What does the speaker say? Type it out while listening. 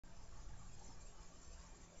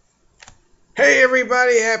Hey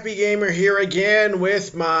everybody, Happy Gamer here again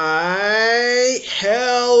with my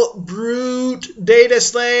Helbrut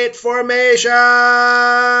Dataslate formation.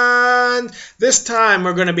 This time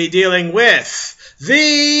we're going to be dealing with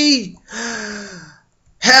the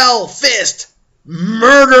Helfist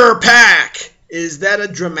Murder Pack. Is that a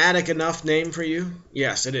dramatic enough name for you?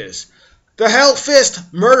 Yes, it is. The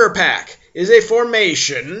Helfist Murder Pack is a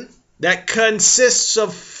formation that consists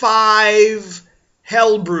of 5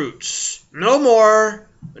 Helbruts. No more,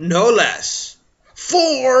 no less.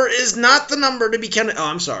 4 is not the number to be counted. Oh,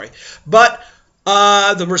 I'm sorry. But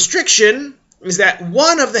the restriction is that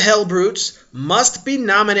one of the Helbruts must be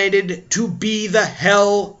nominated to be the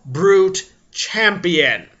Helbrut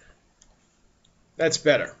champion. That's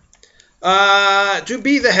better. To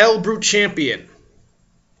be the Helbrut champion.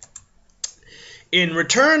 In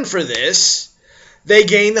return for this, they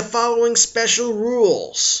gain the following special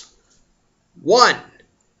rules. 1.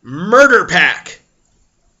 Murder Pack.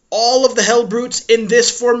 All of the Helbruts in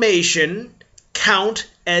this formation count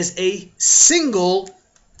as a single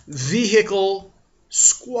vehicle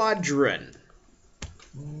squadron.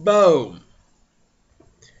 Boom.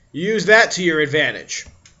 Use that to your advantage.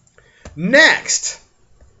 Next,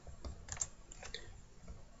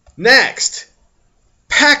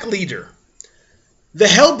 Pack Leader. The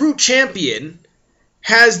Helbrut champion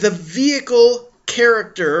has the vehicle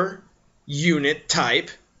character unit type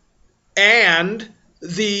and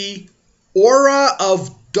the Aura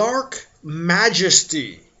of Dark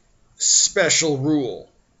Majesty special rule,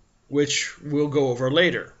 which we'll go over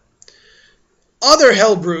later. Other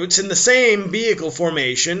Helbruts in the same vehicle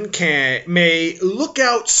formation may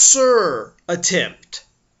Lookout Sir attempt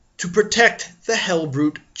to protect the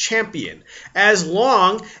Helbrut champion, as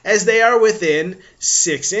long as they are within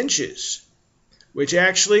 6 inches, which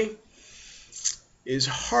actually is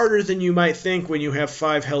harder than you might think when you have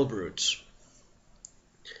 5 Helbruts.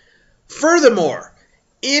 Furthermore,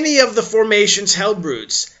 any of the formation's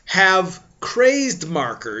Helbruts have crazed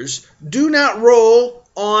markers do not roll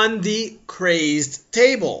on the crazed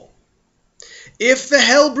table if the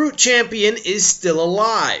Helbrut champion is still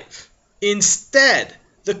alive. Instead,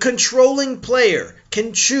 the controlling player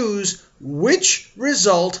can choose which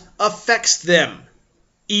result affects them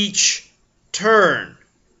each turn.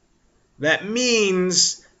 That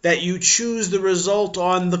means that you choose the result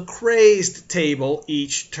on the crazed table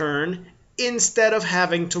each turn instead of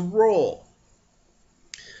having to roll.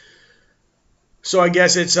 So I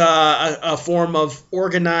guess it's a form of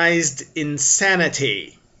organized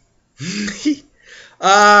insanity.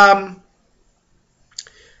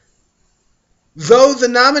 Though the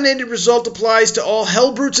nominated result applies to all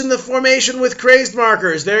Helbruts in the formation with crazed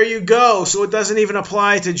markers. There you go. So it doesn't even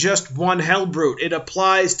apply to just one Helbrut. It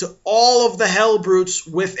applies to all of the Helbruts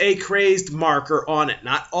with a crazed marker on it.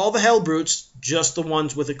 Not all the Helbruts, just the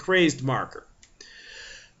ones with a crazed marker.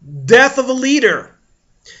 Death of a leader.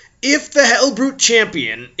 If the Helbrut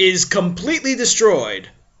champion is completely destroyed,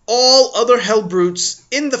 all other Helbruts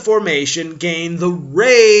in the formation gain the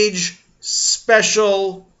Rage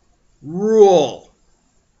special rule.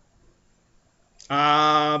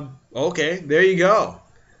 Okay, there you go.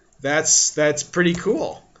 That's pretty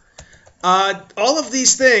cool. All of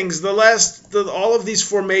these things, all of these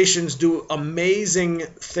formations do amazing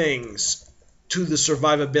things to the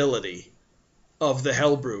survivability of the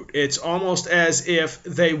Helbrut. It's almost as if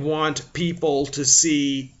they want people to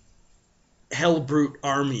see Helbrut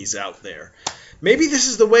armies out there. Maybe this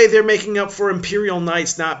is the way they're making up for Imperial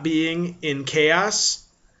Knights not being in Chaos.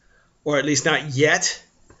 Or at least not yet.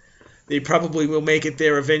 They probably will make it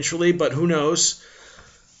there eventually, but who knows.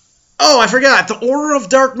 Oh, I forgot. The Aura of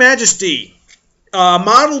Dark Majesty.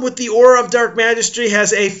 Model with the Aura of Dark Majesty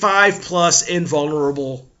has a 5+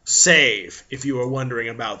 invulnerable save, if you were wondering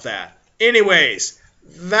about that. Anyways,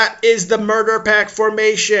 that is the Murder Pack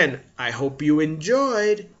formation. I hope you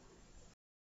enjoyed.